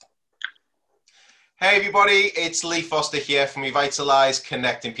Hey everybody, it's Lee Foster here from Revitalise,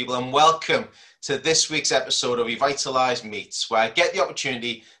 connecting people, and welcome to this week's episode of Revitalise Meets, where I get the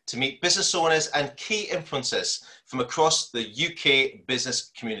opportunity to meet business owners and key influencers from across the UK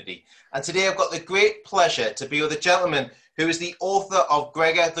business community. And today I've got the great pleasure to be with a gentleman who is the author of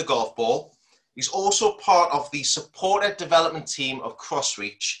Gregor the Golf Ball. He's also part of the supporter development team of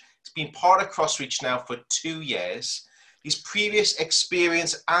Crossreach. He's been part of Crossreach now for 2 years. His previous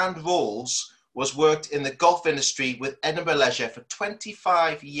experience and roles was worked in the golf industry with Edinburgh Leisure for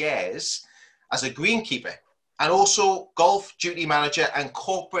 25 years as a greenkeeper and also golf duty manager and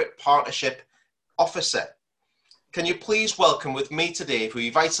corporate partnership officer. Can you please welcome with me today for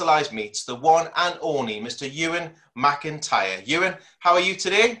Revitalise Meets the one and only Mr. Euan McIntyre. Euan, how are you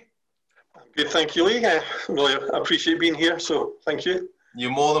today? Good, thank you, Lee. I really appreciate being here, so thank you.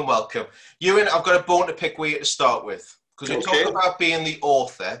 You're more than welcome. Euan, I've got a bone to pick with you to start with, because we talked about being the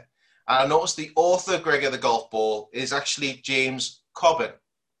author. And I noticed the author of Gregor the Golf Ball is actually James Cobbin.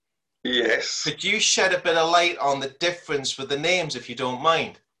 Yes. Could you shed a bit of light on the difference with the names, if you don't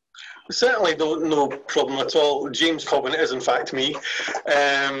mind? Certainly no problem at all. James Cobbin is in fact me.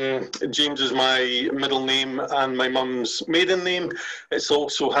 James is my middle name and my mum's maiden name. It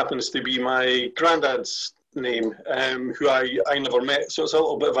also happens to be my granddad's name, who I never met. So it's a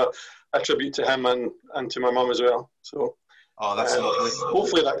little bit of a tribute to him and to my mum as well. So. Oh, that's lovely.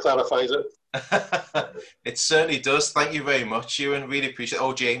 Hopefully that clarifies it. It certainly does. Thank you very much, Euan. Really appreciate it.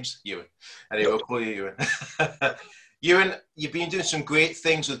 Oh, James, Euan. Anyway, we'll call you Euan. Euan, you've been doing some great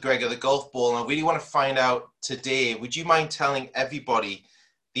things with Gregor the Golf Ball, and I really want to find out today, would you mind telling everybody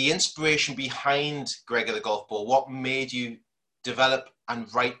the inspiration behind Gregor the Golf Ball? What made you develop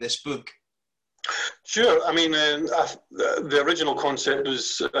and write this book? Sure. I mean, the original concept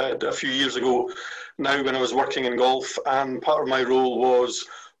was a few years ago now when I was working in golf, and part of my role was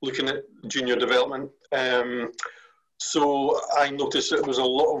looking at junior development. So I noticed that there was a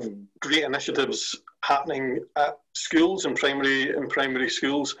lot of great initiatives happening at schools and primary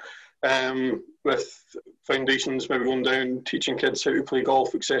schools, with foundations maybe going down, teaching kids how to play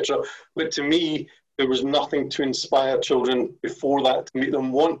golf, etc. But to me, there was nothing to inspire children before that to make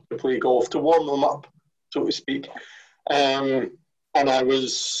them want to play golf, to warm them up, so to speak. And I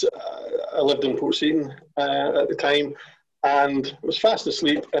lived in Port Seton at the time, and was fast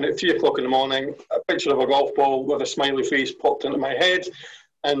asleep. And at 3 o'clock in the morning, a picture of a golf ball with a smiley face popped into my head,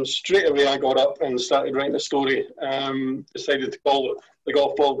 and straight away I got up and started writing a story. Decided to call it the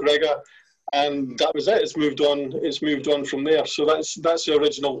golf ball Gregor, and that was it. It's moved on from there. So that's the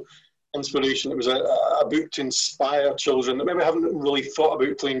original inspiration. It was a book to inspire children that maybe haven't really thought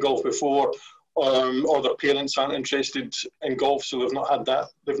about playing golf before, or their parents aren't interested in golf, so they've not had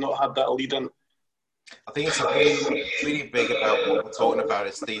that lead in. I think it's really big about what we're talking about.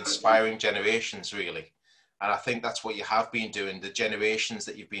 It's the inspiring generations, really. And I think that's what you have been doing, the generations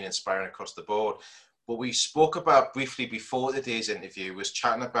that you've been inspiring across the board. What we spoke about briefly before today's interview was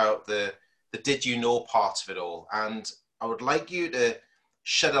chatting about the did you know part of it all. And I would like you to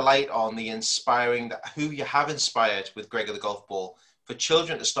shed a light on who you have inspired with Gregor the Golf Ball for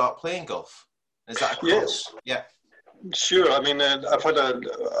children to start playing golf. Is that across? Yes. Yeah. Sure. I mean,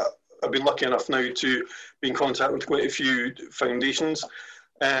 I've been lucky enough now to be in contact with quite a few foundations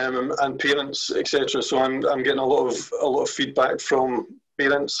and parents, etc. So I'm getting a lot of feedback from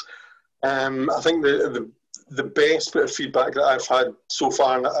parents. I think the best bit of feedback that I've had so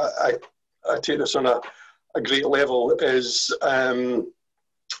far, and I take this on a great level, is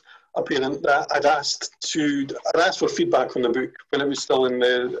a parent that I'd asked for feedback on the book when it was still in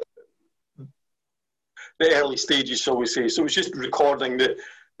the early stages, shall we say. So it was just recording the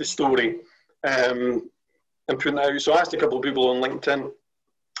story and putting it out. So I asked a couple of people on LinkedIn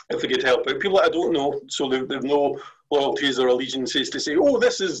if they could help out. People that I don't know, so they've no loyalties or allegiances to say, oh,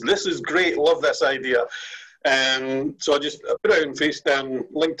 this is great, love this idea. So I just put it out on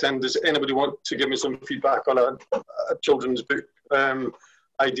LinkedIn. Does anybody want to give me some feedback on a children's book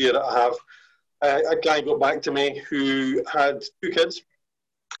idea that I have? A guy got back to me who had 2 kids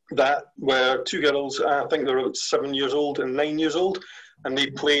that were 2 girls. I think they were about 7 years old and 9 years old, and they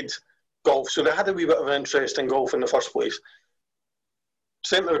played golf. So they had a wee bit of an interest in golf in the first place.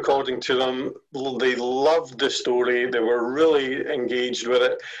 Sent the recording to them. They loved the story. They were really engaged with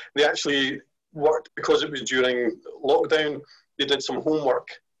it. They actually worked, because it was during lockdown, they did some homework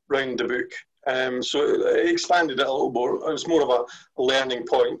around the book. So it expanded it a little more. It was more of a learning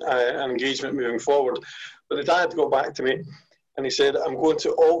point, and engagement moving forward. But the dad got back to me and he said, I'm going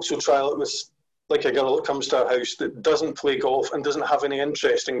to also trial it with like a girl that comes to our house that doesn't play golf and doesn't have any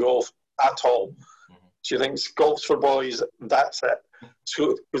interest in golf at all. She thinks golf's for boys, that's it.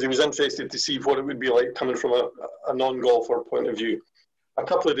 So, because he was interested to see what it would be like coming from a non-golfer point of view. A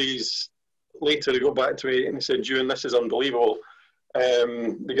couple of days later, he got back to me and he said, "Euan, this is unbelievable."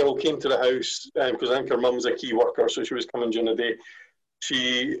 The girl came to the house because I think her mum's a key worker, so she was coming during the day.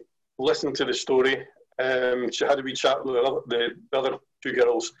 She listened to the story. She had a wee chat with the other two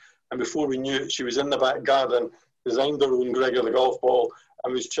girls, and before we knew it, she was in the back garden, designed her own Gregor the Golf Ball,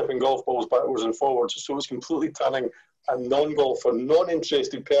 and was chipping golf balls backwards and forwards. So it was completely turning a non-golfer,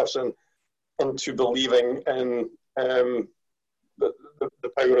 non-interested person into believing in the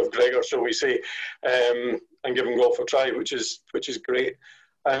power of Gregor, shall we say, and giving golf a try, which is great.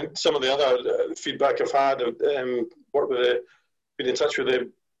 And some of the other feedback I've had, been in touch with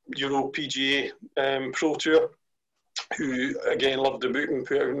the Euro PGA Pro Tour, who again loved the book and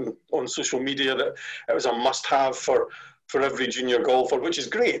put it on social media that it was a must-have for every junior golfer, which is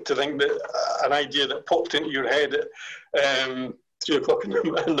great to think that an idea that popped into your head at 3 o'clock in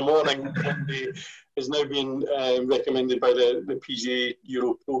the morning one day is now being recommended by the PGA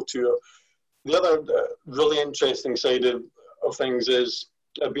Euro Pro Tour. The other really interesting side of things is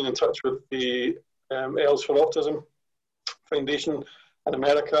I've been in touch with the Els for Autism Foundation in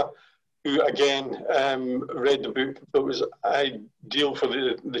America, who again read the book. It was ideal for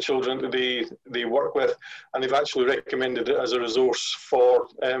the children that they work with, and they've actually recommended it as a resource for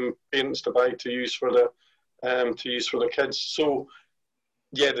parents to buy to use for the kids. So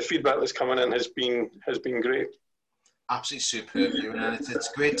yeah, the feedback that's coming in has been great. Absolutely superb, and it's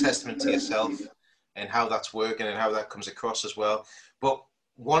a great testament to yourself and how that's working and how that comes across as well. But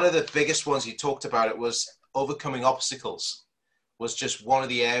one of the biggest ones you talked about, it was overcoming obstacles, was just one of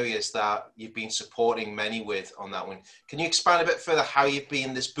the areas that you've been supporting many with on that one. Can you expand a bit further how you've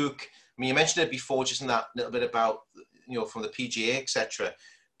been this book? I mean, you mentioned it before, just in that little bit about, from the PGA, etc.,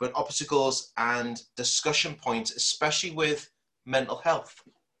 but obstacles and discussion points, especially with mental health.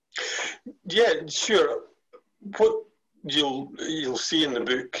 Yeah, sure. What you'll see in the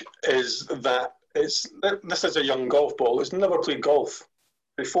book is that this is a young golf ball. It's never played golf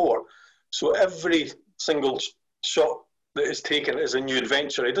before, so every single shot that is taken is a new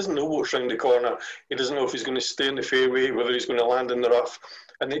adventure. He doesn't know what's round the corner. He doesn't know if he's going to stay in the fairway, whether he's going to land in the rough,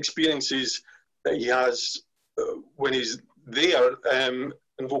 and the experiences that he has when he's there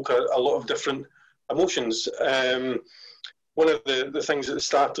invoke a lot of different emotions. One of the things at the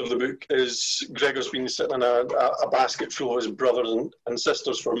start of the book is Gregor's been sitting in a basket full of his brothers and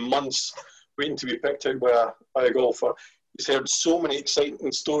sisters for months, waiting to be picked out by a golfer. He's heard so many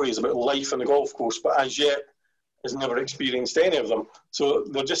exciting stories about life on the golf course, but as yet has never experienced any of them. So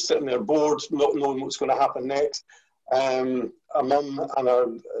they're just sitting there bored, not knowing what's going to happen next. A mum and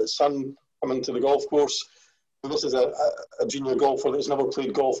a son coming to the golf course. This is a junior golfer that's never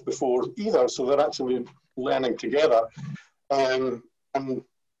played golf before either, so they're actually learning together. And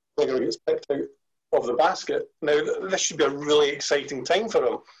Gregor gets picked out of the basket. Now, this should be a really exciting time for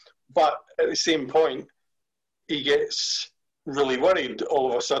him, but at the same point, he gets really worried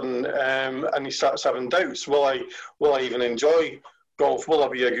all of a sudden, and he starts having doubts. Will I even enjoy golf? Will I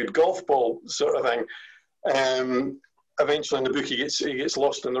be a good golf ball, sort of thing? Eventually, in the book, he gets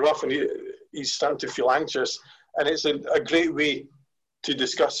lost in the rough, and he's starting to feel anxious. And it's a great way to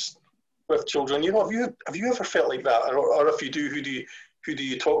discuss with children. Have you ever felt like that? Or if you do, who do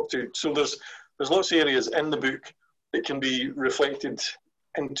you talk to? So there's lots of areas in the book that can be reflected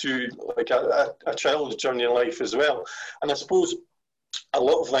into like a child's journey in life as well. And I suppose a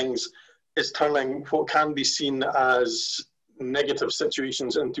lot of things is turning what can be seen as negative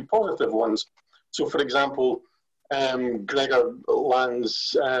situations into positive ones. So for example, Gregor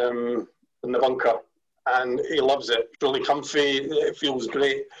lands in the bunker and he loves it. It's really comfy, it feels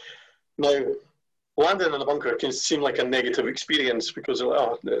great. Now, landing in the bunker can seem like a negative experience because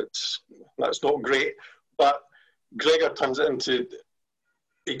that's not great, but Gregor turns it into,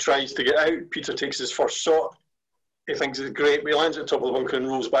 he tries to get out. Peter takes his first shot. He thinks it's great, but he lands at the top of the bunker and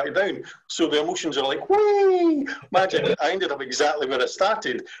rolls back down. So the emotions are like, whee! Magic. I ended up exactly where I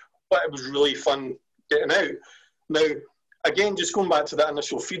started, but it was really fun getting out. Now, again, just going back to that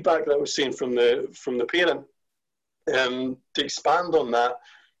initial feedback that I was saying from the parent, to expand on that,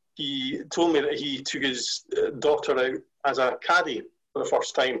 he told me that he took his daughter out as a caddy for the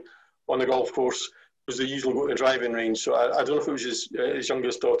first time on the golf course, because they usually go to the driving range. So I don't know if it was his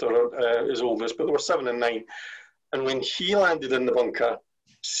youngest daughter or his oldest, but they were 7 and 9. And when he landed in the bunker,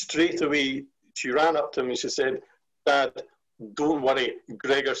 straight away she ran up to him and she said, "Dad, don't worry.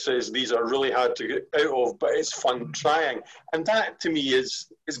 Gregor says these are really hard to get out of, but it's fun trying." And that to me is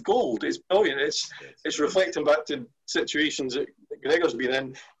gold. It's brilliant. It's reflecting back to situations that Gregor's been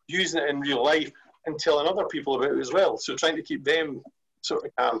in, using it in real life, and telling other people about it as well. So trying to keep them sort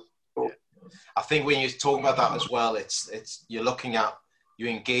of calm. So, I think when you're talking about that as well, it's you're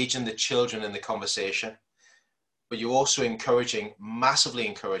engaging the children in the conversation, but you're also massively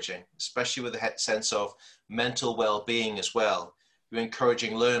encouraging, especially with the sense of mental well-being as well. You're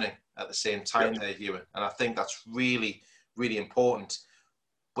encouraging learning at the same time there, Euan. And I think that's really, really important.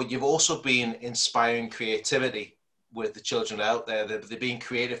 But you've also been inspiring creativity with the children out there. They're being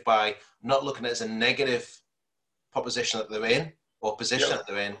creative by not looking at it as a negative proposition that they're in or position that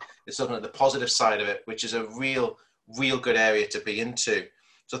they're in. It's looking at the positive side of it, which is a real good area to be into.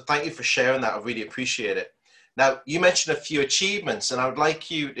 So thank you for sharing that. I really appreciate it. Now, you mentioned a few achievements, and I would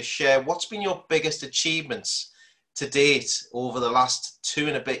like you to share what's been your biggest achievements to date over the last 2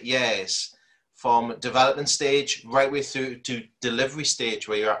 and a bit years, from development stage right way through to delivery stage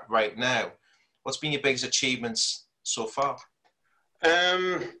where you're at right now. What's been your biggest achievements so far?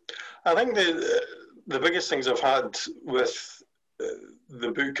 I think the biggest things I've had with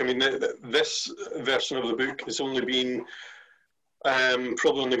the book, I mean, this version of the book has only been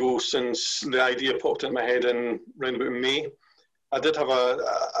probably on the go since the idea popped in my head in around about May. I did have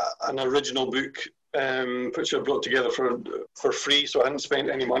an original book which I brought together for free, so I hadn't spent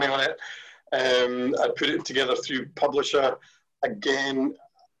any money on it. I put it together through publisher. Again,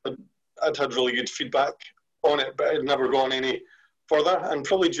 I'd had really good feedback on it, but I'd never gone any further. And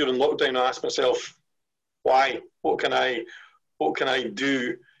probably during lockdown, I asked myself, why? What can I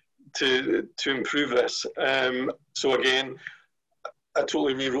do to improve this? So again, I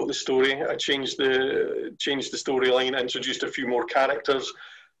totally rewrote the story. I changed the storyline, introduced a few more characters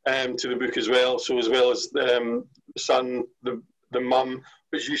to the book as well. So as well as the son, the mum,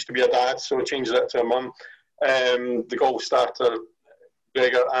 which used to be a dad, so I changed that to a mum. The golf starter,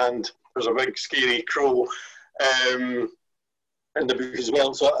 Gregor, and there's a big scary crow in the book as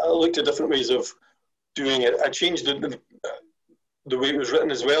well. So I looked at different ways of doing it. I changed the way it was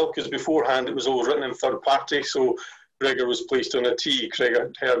written as well, because beforehand it was all written in third party. So Gregor was placed on a tee,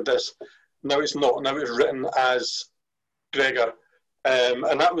 Gregor heard this. Now it's not. Now it's written as Gregor.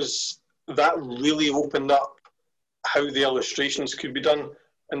 And that really opened up how the illustrations could be done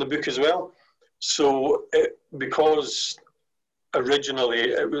in the book as well. So because originally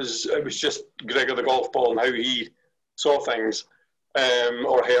it was just Gregor the Golf Ball and how he saw things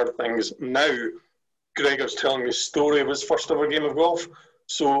or heard things. Now Gregor's telling the story of his first ever game of golf,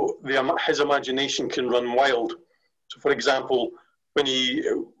 so his imagination can run wild. So for example, when he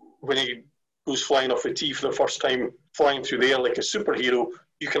goes flying off a tee for the first time, flying through the air like a superhero,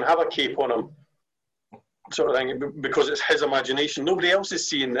 you can have a cape on him, sort of thing, because it's his imagination. Nobody else is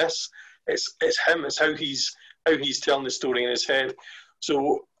seeing this. It's him. It's how he's telling the story in his head.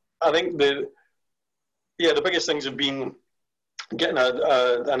 So I think the biggest things have been getting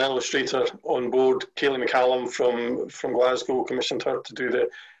an illustrator on board. Kaylee McCallum from Glasgow commissioned her to do the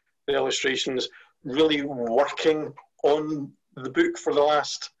illustrations. Really working on the book for the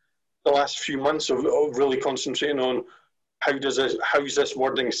last few months of really concentrating on how's this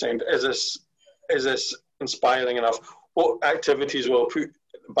wording sound? Is this inspiring enough? What activities will I put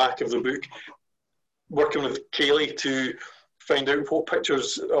at the back of the book? Working with Kaylee to find out what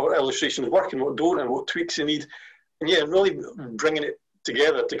pictures or illustrations work and what don't, and what tweaks you need. And yeah, really bringing it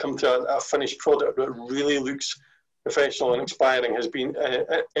together to come to a finished product that really looks professional and inspiring has been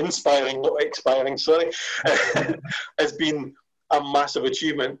inspiring, not expiring. Sorry, has been a massive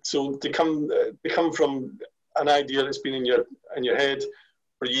achievement. So to come from an idea that's been in your head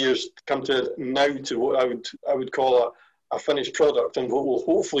for years, to come to now to what I would call a finished product, and what will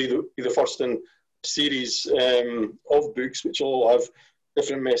hopefully be the first in a series of books, which will all have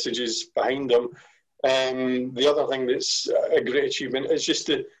different messages behind them. The other thing that's a great achievement is just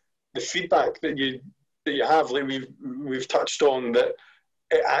the feedback that you have. Like we've touched on, that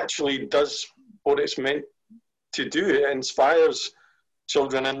it actually does what it's meant to do. It inspires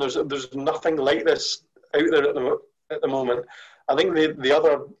children, and there's nothing like this out there at the moment. I think the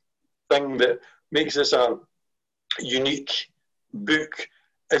other thing that makes this a unique book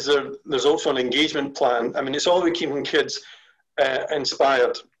is there's also an engagement plan. I mean, it's all about keeping kids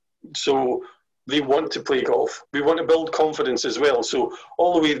inspired. So they want to play golf. We want to build confidence as well. So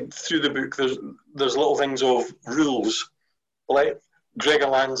all the way through the book, there's little things of rules. Like Gregor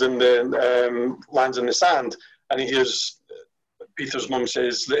lands in the sand, and he hears Peter's mum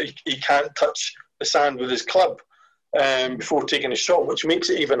says that he can't touch the sand with his club before taking a shot, which makes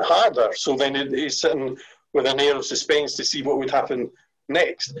it even harder. So then he's sitting with an air of suspense to see what would happen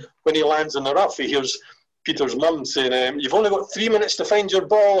next. When he lands in the rough, he hears Peter's mum saying, "You've only got 3 minutes to find your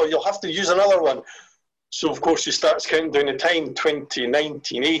ball, or you'll have to use another one." So of course he starts counting down the time, 20,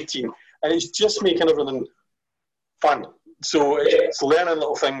 19, 18, and it's just making everything fun. So it's learning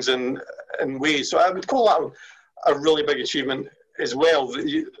little things in ways. So I would call that a really big achievement as well,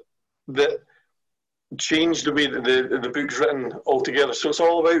 that changed the way that the book's written altogether. So it's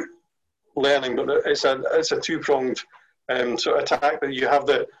all about learning, but it's a two-pronged sort of attack. That you have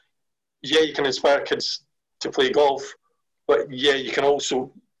you can inspire kids to play golf, but you can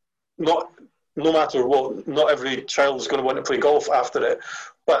also no matter what, not every child is going to want to play golf after it,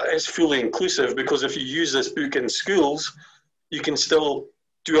 but it's fully inclusive, because if you use this book in schools, you can still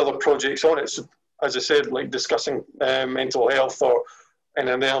do other projects on it. So, as I said, like discussing mental health or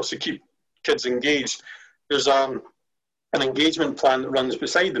anything else to keep kids engaged. There's an engagement plan that runs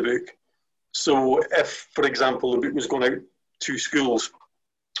beside the book. So if, for example, the book was going out to schools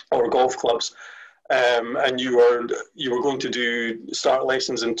or golf clubs, and you were going to start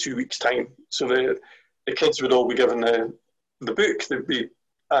lessons in 2 weeks' time, so the kids would all be given the book. They'd be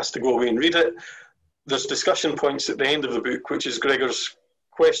asked to go away and read it. There's discussion points at the end of the book, which is Gregor's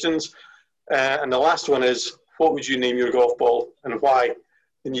questions, and the last one is, what would you name your golf ball and why?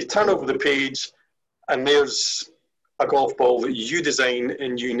 And you turn over the page, and there's a golf ball that you design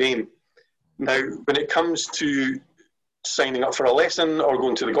and you name. Now, when it comes to signing up for a lesson or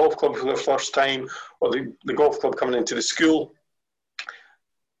going to the golf club for the first time, or the golf club coming into the school,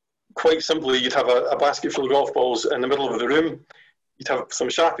 quite simply, you'd have a basket full of golf balls in the middle of the room. You'd have some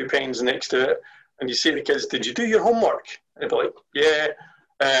Sharpie pens next to it, and you say to the kids, did you do your homework? And they'd be like, yeah.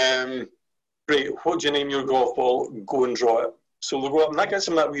 Great, what do you name your golf ball? Go and draw it. So they'll go up, and that gets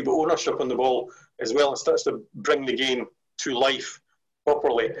them that wee bit of ownership on the ball as well, and starts to bring the game to life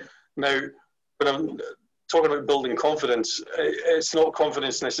properly. Now, when I'm talking about building confidence, it's not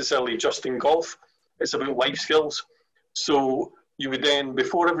confidence necessarily just in golf. It's about life skills. So you would then,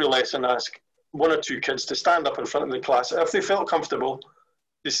 before every lesson, ask one or two kids to stand up in front of the class, if they felt comfortable,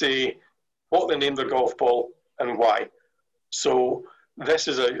 to say what they named their golf ball and why. So this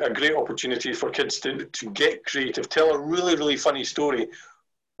is a great opportunity for kids to get creative, tell a really, really funny story,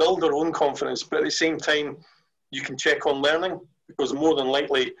 build their own confidence, but at the same time, you can check on learning, because more than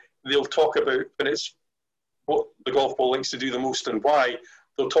likely they'll talk about, but it's what the golf ball likes to do the most and why.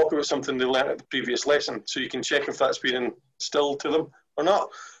 They'll talk about something they learned at the previous lesson, so you can check if that's been instilled to them or not.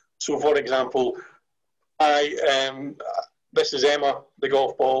 So, for example, this is Emma, the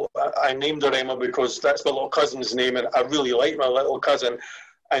golf ball. I named her Emma because that's my little cousin's name, and I really like my little cousin.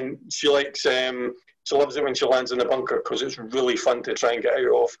 And she likes, she loves it when she lands in the bunker, because it's really fun to try and get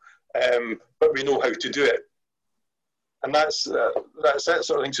out of. But we know how to do it, and that's that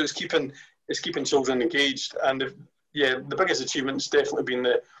sort of thing. So it's keeping children engaged. And the biggest achievement's definitely been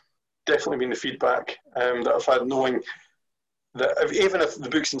the feedback that I've had, knowing that even if the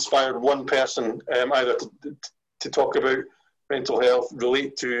book's inspired one person, either to talk about mental health,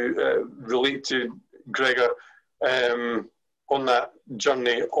 relate to Gregor on that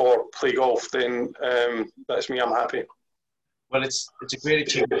journey, or play golf, then that's me. I'm happy. Well, it's a great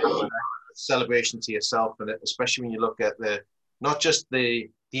achievement, a celebration to yourself, and especially when you look at not just the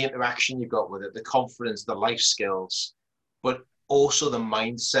interaction you got with it, the confidence, the life skills, but also the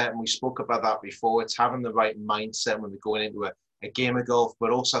mindset. And we spoke about that before. It's having the right mindset when they're going into a game of golf, but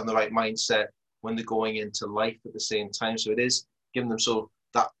also having the right mindset when they're going into life at the same time. So it is giving them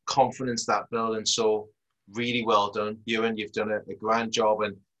that confidence, that building. So really well done, Euan. You've done a grand job,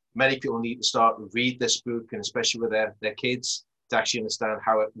 and many people need to start to read this book, and especially with their kids, to actually understand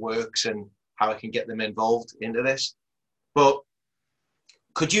how it works and how it can get them involved into this. But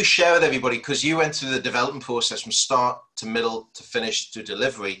could you share with everybody, because you went through the development process from start to middle to finish to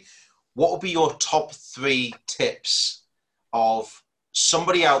delivery, what would be your top 3 tips of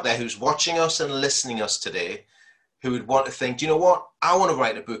somebody out there who's watching us and listening us today, who would want to think, do you know what, I want to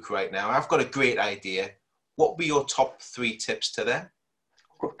write a book right now, I've got a great idea. What would be your top 3 tips to them?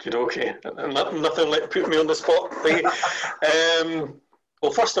 Okay. Nothing like put me on the spot.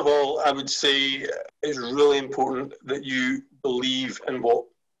 Well, first of all, I would say it's really important that you believe in what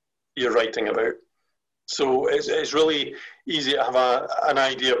you're writing about. So it's really easy to have an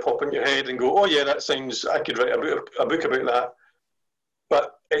idea pop in your head and go, oh yeah, that sounds, I could write a book about that.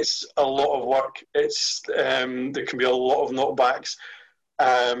 But it's a lot of work. There can be a lot of knockbacks.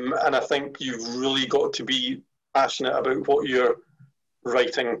 And I think you've really got to be passionate about what you're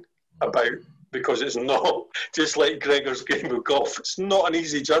writing about, because it's not just like Gregor's game of golf. It's not an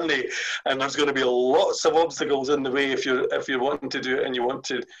easy journey, and there's going to be lots of obstacles in the way if you're wanting to do it and you want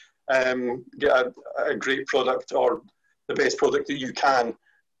to get a great product, or the best product that you can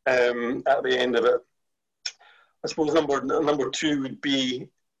at the end of it. I suppose number 2 would be,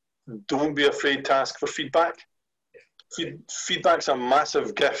 don't be afraid to ask for feedback. Feedback's a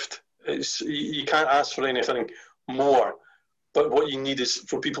massive gift You can't ask for anything more. But what you need is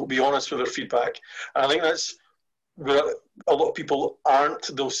for people to be honest with their feedback. And I think that's where a lot of people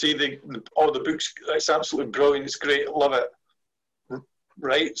aren't. They'll say the book's, it's absolutely brilliant, it's great, love it.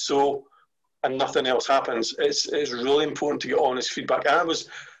 Right? So, and nothing else happens. It's really important to get honest feedback. And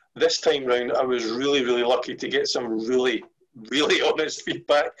this time round, I was really, really lucky to get some really, really honest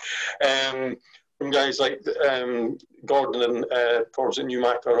feedback from guys like Gordon and Forbes at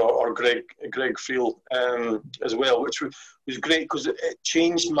Newmarket or Greg Friel as well, which was great because it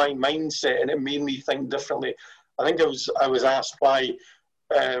changed my mindset and it made me think differently. I think I was asked why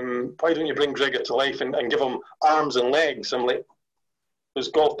don't you bring Gregor to life and give him arms and legs? I'm like, those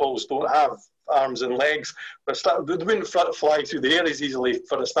golf balls don't have arms and legs. But they wouldn't fly through the air as easily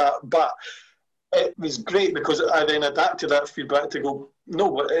for a start. But it was great because I then adapted that feedback to go,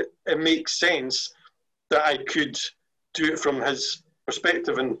 no, but it makes sense that I could do it from his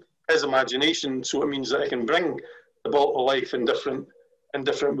perspective and his imagination. So it means that I can bring the ball to life in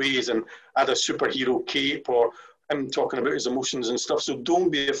different ways and add a superhero cape or him talking about his emotions and stuff. So don't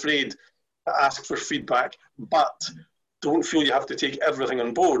be afraid to ask for feedback, but don't feel you have to take everything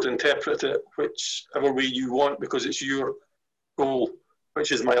on board, interpret it whichever way you want because it's your goal,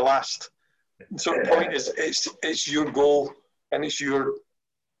 which is my last sort of point. Is it's your goal and it's your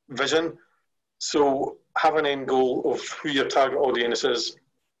vision. So have an end goal of who your target audience is,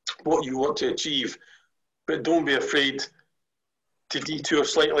 what you want to achieve, but don't be afraid to detour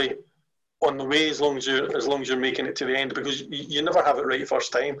slightly on the way as long as you're making it to the end, because you never have it right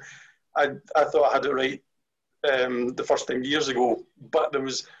first time. I thought I had it right the first time years ago, but it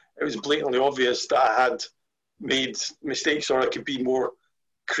was blatantly obvious that I had made mistakes or I could be more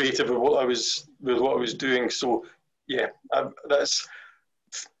creative with what I was doing. So yeah, that's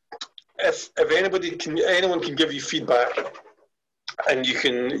if anyone can give you feedback and you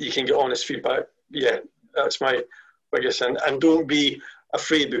can get honest feedback, yeah, that's my biggest. And don't be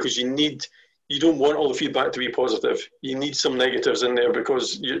afraid because you don't want all the feedback to be positive. You need some negatives in there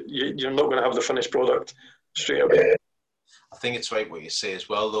because you're not going to have the finished product straight away. I think it's right what you say as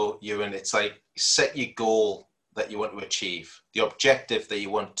well, though, Euan. It's like set your goal that you want to achieve, the objective that you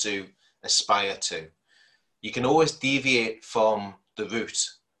want to aspire to. You can always deviate from the route,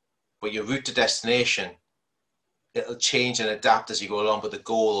 but your route to destination, it'll change and adapt as you go along, but the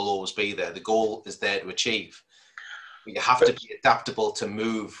goal will always be there. The goal is there to achieve. But you have to be adaptable to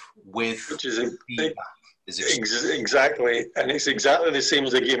move with feedback. Exactly, and it's exactly the same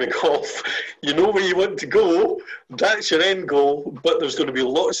as a game of golf. You know where you want to go, that's your end goal, but there's going to be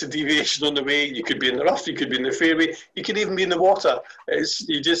lots of deviation on the way. You could be in the rough, you could be in the fairway, you could even be in the water.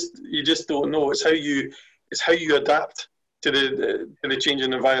 You just don't know. It's how you adapt to the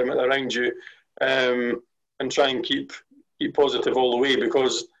changing environment around you, and try and keep positive all the way,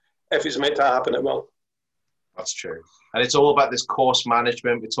 because if it's meant to happen, it will. That's true. And it's all about this course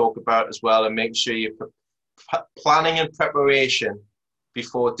management we talk about as well, and make sure you're planning and preparation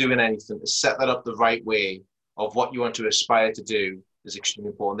before doing anything to set that up the right way of what you want to aspire to do is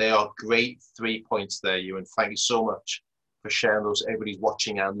extremely important. They are great 3 points there, Euan. Thank you so much for sharing those. Everybody's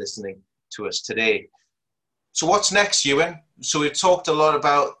watching and listening to us today. So what's next, Euan? So we've talked a lot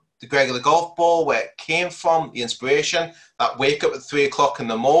about the Gregor the Golf Ball, where it came from, the inspiration, that wake up at 3 o'clock in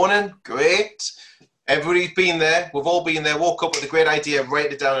the morning. Great. Everybody's been there. We've all been there. Woke up with a great idea,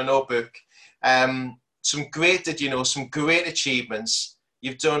 write it down in a notebook. Some great achievements.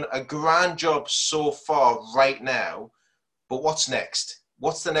 You've done a grand job so far right now, but what's next?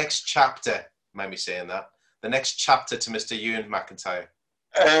 What's the next chapter? Mind me saying that. The next chapter to Mr. Euan McIntyre.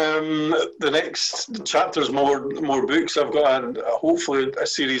 The next chapter is more books. I've got hopefully a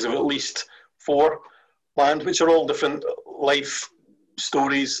series of at least 4 planned, which are all different life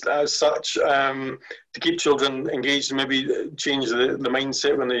stories as such, to keep children engaged and maybe change the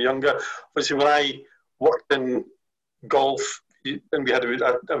mindset when they're younger. Obviously, when I worked in golf, and we had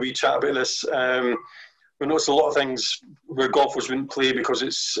a wee chat about this, we noticed a lot of things where golfers wouldn't play because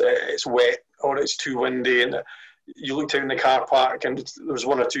it's wet or it's too windy, and you looked out in the car park and there was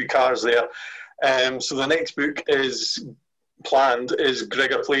 1 or 2 cars there. So the next book is planned is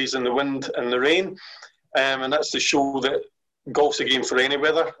Gregor Plays in the Wind and the Rain, and that's to show that golf's a game for any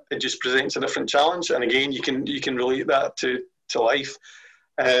weather. It just presents a different challenge, and again, you can relate that to life.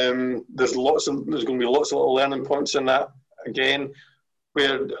 There's going to be lots of little learning points in that, again,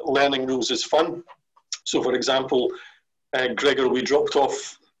 where learning rules is fun. So, for example, Gregor will be dropped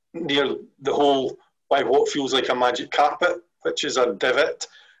off near the hole by what feels like a magic carpet, which is a divot,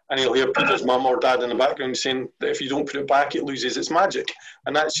 and he'll hear Peter's mum or dad in the background saying that if you don't put it back, it loses its magic.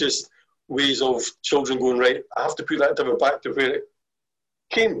 And that's just ways of children going, right, I have to put that divot back to where it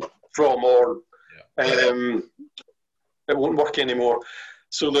came from, or it won't work anymore.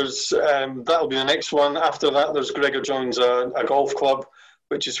 So there's that'll be the next one. After that, there's Gregor joins a golf club,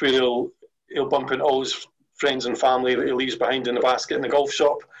 which is where he'll bump into all his friends and family that he leaves behind in the basket in the golf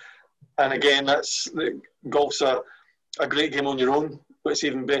shop. And again, golf's a great game on your own, but it's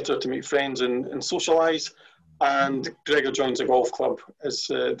even better to meet friends and socialise. And Gregor joins a golf club is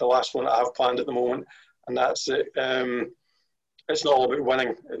the last one that I have planned at the moment, and that's it. It's not all about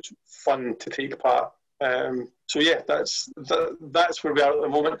winning; it's fun to take part. So yeah, that's where we are at the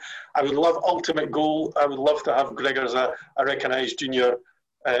moment. I would love ultimate goal. I would love to have Gregor as a recognised junior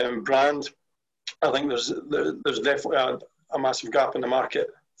brand. I think there's definitely a massive gap in the market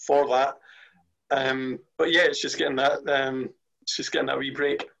for that. But yeah, it's just getting that wee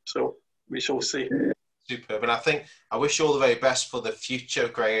break. So we shall see. Superb. And I wish you all the very best for the future,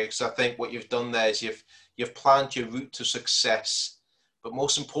 Greg, because I think what you've done there is you've planned your route to success. But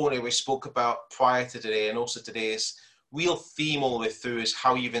most importantly, we spoke about prior to today, and also today's real theme all the way through is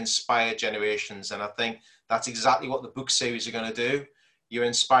how you've inspired generations. And I think that's exactly what the book series are going to do. You're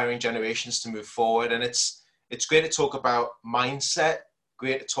inspiring generations to move forward. And it's great to talk about mindset,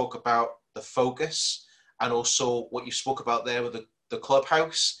 great to talk about the focus, and also what you spoke about there with the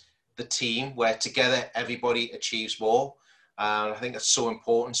clubhouse, the team, where together everybody achieves more. And I think that's so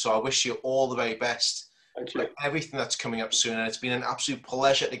important. So I wish you all the very best. Thank you. Everything that's coming up soon, and it's been an absolute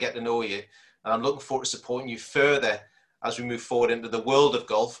pleasure to get to know you, and I'm looking forward to supporting you further as we move forward into the world of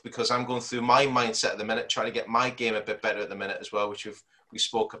golf, because I'm going through my mindset at the minute, trying to get my game a bit better at the minute as well, which we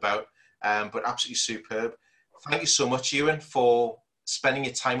spoke about, but absolutely superb. Thank you so much, Euan, for spending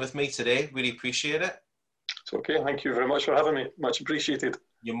your time with me today. Really appreciate it. It's okay. Thank you very much for having me. Much appreciated.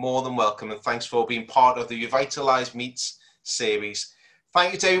 You're more than welcome, and thanks for being part of the Revitalise Meets series.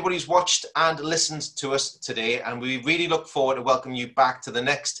 Thank you to everybody who's watched and listened to us today, and we really look forward to welcoming you back to the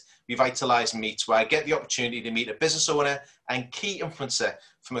next Revitalise Meets, where I get the opportunity to meet a business owner and key influencer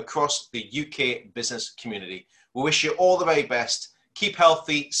from across the UK business community. We wish you all the very best. Keep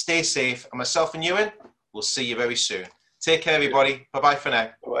healthy, stay safe, and myself and Euan, we'll see you very soon. Take care, everybody. Bye-bye for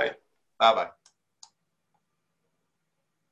now. Bye-bye. Bye-bye.